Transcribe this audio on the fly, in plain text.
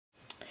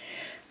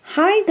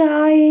Hi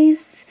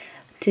guys!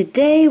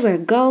 Today we're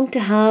going to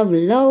have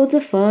loads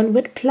of fun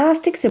with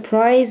plastic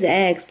surprise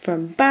eggs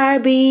from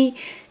Barbie,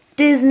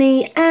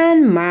 Disney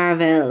and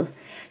Marvel.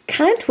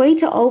 Can't wait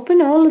to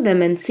open all of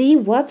them and see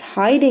what's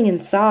hiding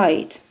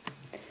inside.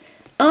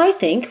 I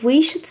think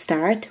we should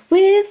start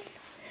with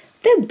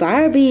the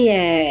Barbie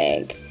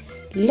egg.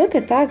 Look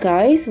at that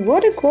guys,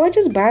 what a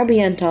gorgeous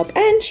Barbie on top,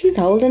 and she's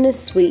holding a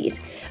sweet.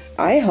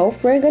 I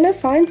hope we're gonna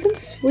find some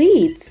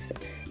sweets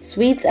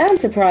and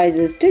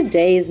surprises.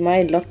 Today is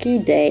my lucky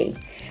day.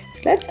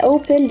 So let's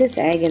open this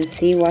egg and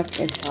see what's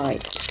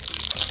inside.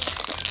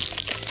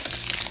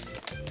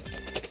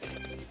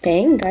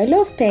 Pink, I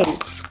love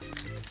pink.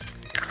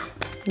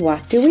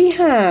 What do we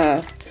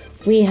have?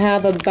 We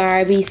have a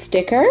Barbie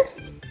sticker.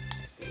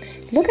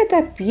 Look at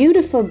that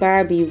beautiful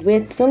Barbie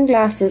with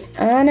sunglasses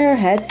and her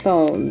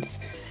headphones.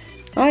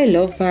 I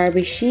love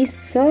Barbie, she's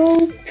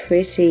so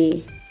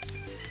pretty.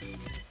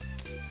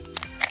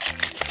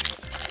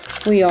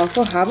 We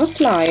also have a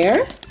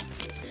flyer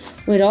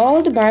with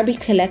all the Barbie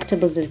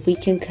collectibles that we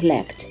can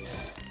collect.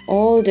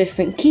 All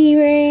different key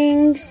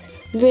rings,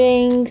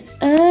 rings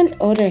and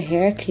other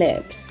hair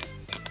clips.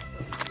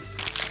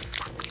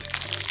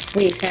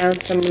 We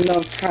found some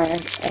love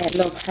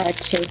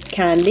heart shaped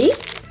candy.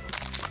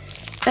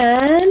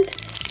 And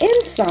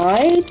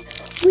inside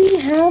we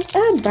have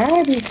a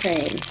Barbie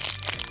frame.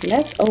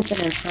 Let's open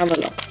and have a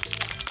look.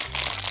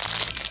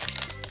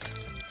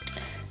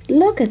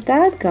 Look at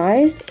that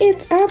guys,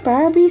 it's our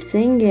Barbie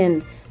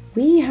singing.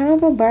 We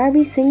have a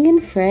Barbie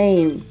singing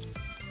frame.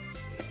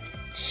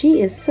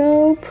 She is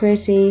so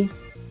pretty.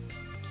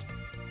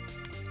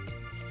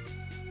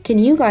 Can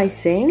you guys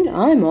sing?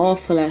 I'm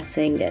awful at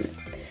singing.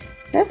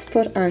 Let's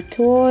put our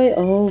toy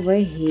over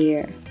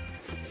here.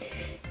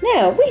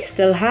 Now we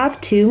still have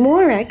 2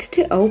 more eggs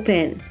to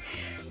open.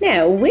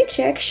 Now which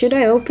egg should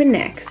I open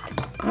next?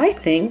 I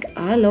think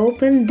I'll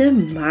open the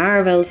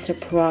Marvel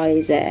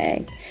surprise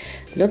egg.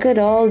 Look at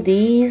all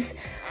these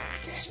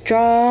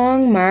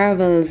strong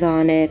Marvels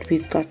on it.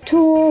 We've got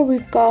Thor,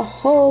 we've got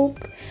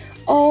Hulk,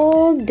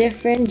 all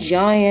different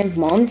giant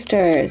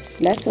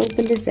monsters. Let's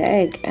open this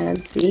egg and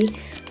see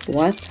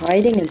what's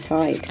hiding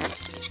inside.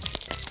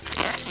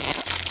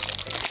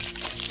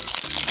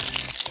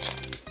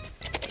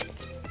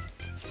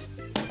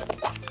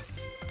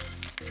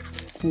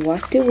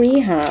 What do we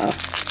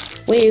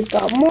have? We've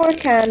got more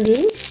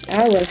candy.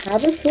 I will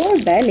have a sore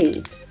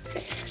belly.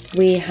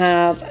 We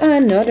have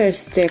another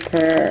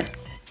sticker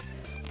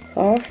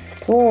of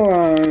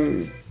Thor.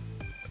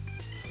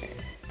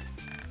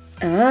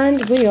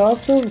 And we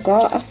also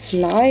got a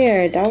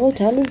flyer that will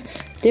tell us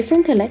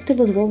different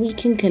collectibles what we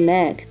can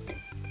collect.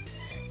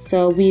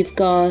 So we've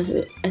got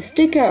a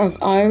sticker of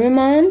Iron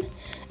Man,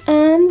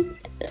 and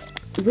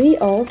we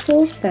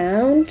also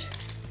found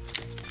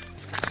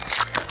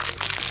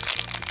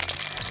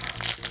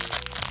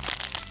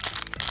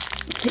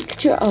a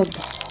picture of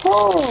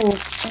Hulk,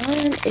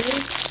 and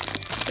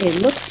it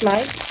looks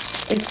like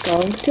it's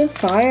going to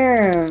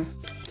fire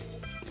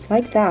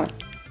like that,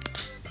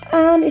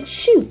 and it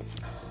shoots.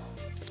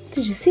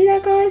 Did you see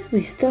that guys?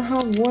 We still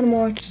have one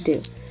more to do.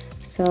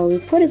 So we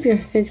put up your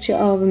picture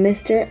of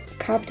Mr.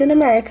 Captain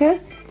America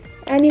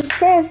and you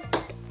press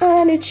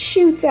and it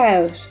shoots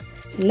out.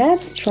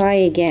 Let's try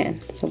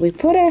again. So we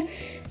put a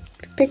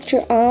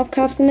picture of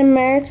Captain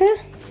America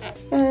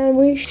and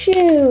we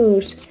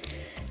shoot,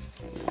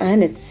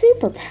 and it's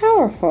super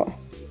powerful.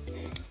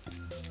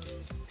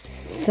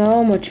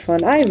 So much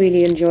fun. I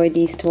really enjoyed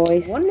these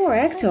toys. One more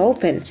egg to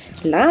open.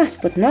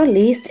 Last but not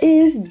least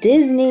is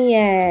Disney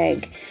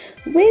egg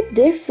with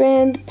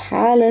different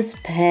palace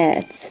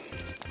pets.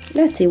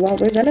 Let's see what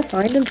we're gonna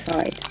find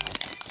inside.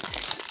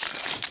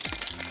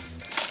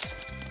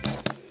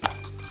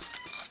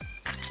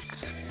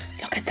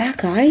 Look at that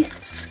guys,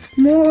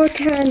 more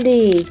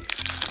candy.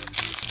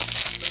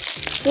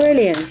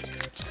 Brilliant.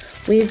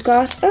 We've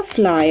got a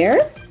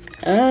flyer,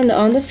 and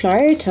on the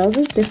flyer it tells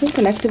us different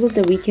collectibles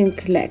that we can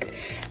collect.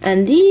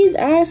 And these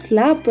are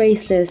slap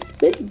bracelets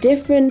with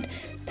different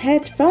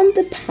pets from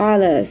the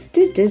palace,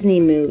 the Disney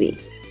movie.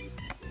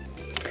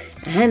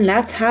 And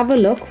let's have a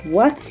look.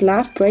 What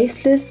slap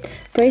bracelet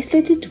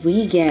did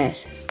we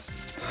get?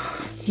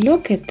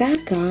 Look at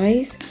that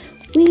guys.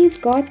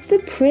 We've got the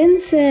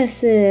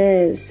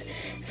princesses,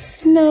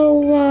 Snow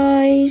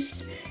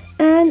White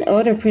and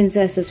other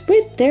princesses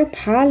with their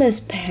palace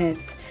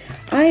pets.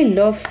 I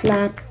love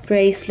slap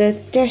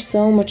bracelets. They're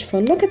so much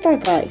fun. Look at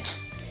that guys.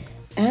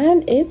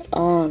 And it's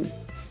on.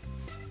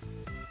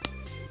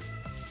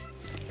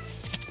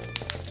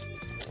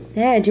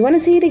 Now, do you want to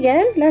see it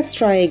again? Let's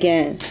try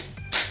again.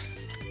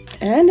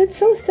 And it's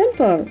so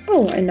simple.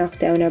 Oh, I knocked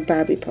down our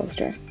Barbie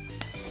poster.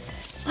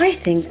 I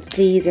think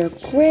these are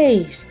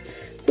great.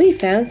 We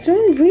found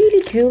some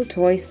really cool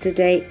toys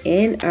today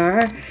in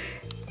our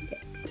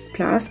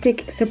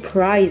plastic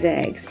surprise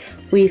eggs.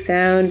 We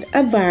found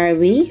a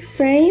Barbie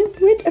frame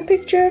with a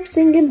picture of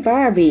singing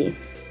Barbie.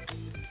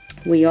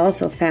 We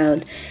also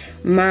found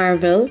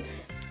Marvel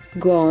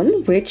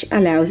gun, which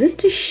allows us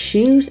to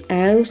shoot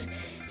out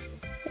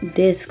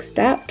discs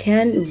that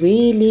can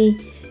really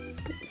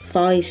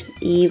fight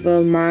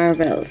evil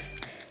marvels.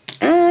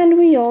 And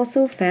we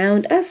also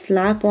found a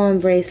slap-on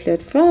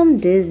bracelet from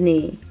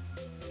Disney.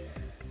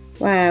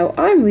 Wow,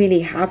 I'm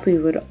really happy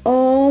with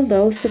all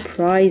those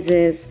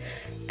surprises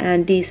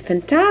and these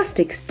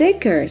fantastic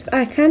stickers.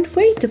 I can't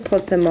wait to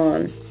put them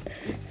on.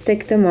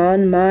 Stick them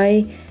on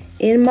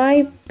in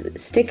my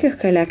sticker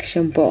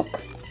collection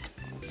book.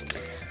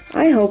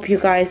 I hope you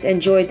guys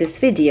enjoyed this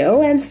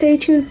video and stay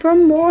tuned for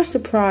more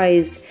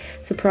surprise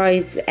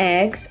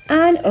eggs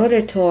and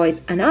other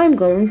toys, and I'm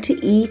going to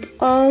eat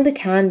all the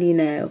candy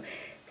now.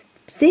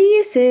 See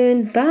you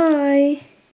soon. Bye.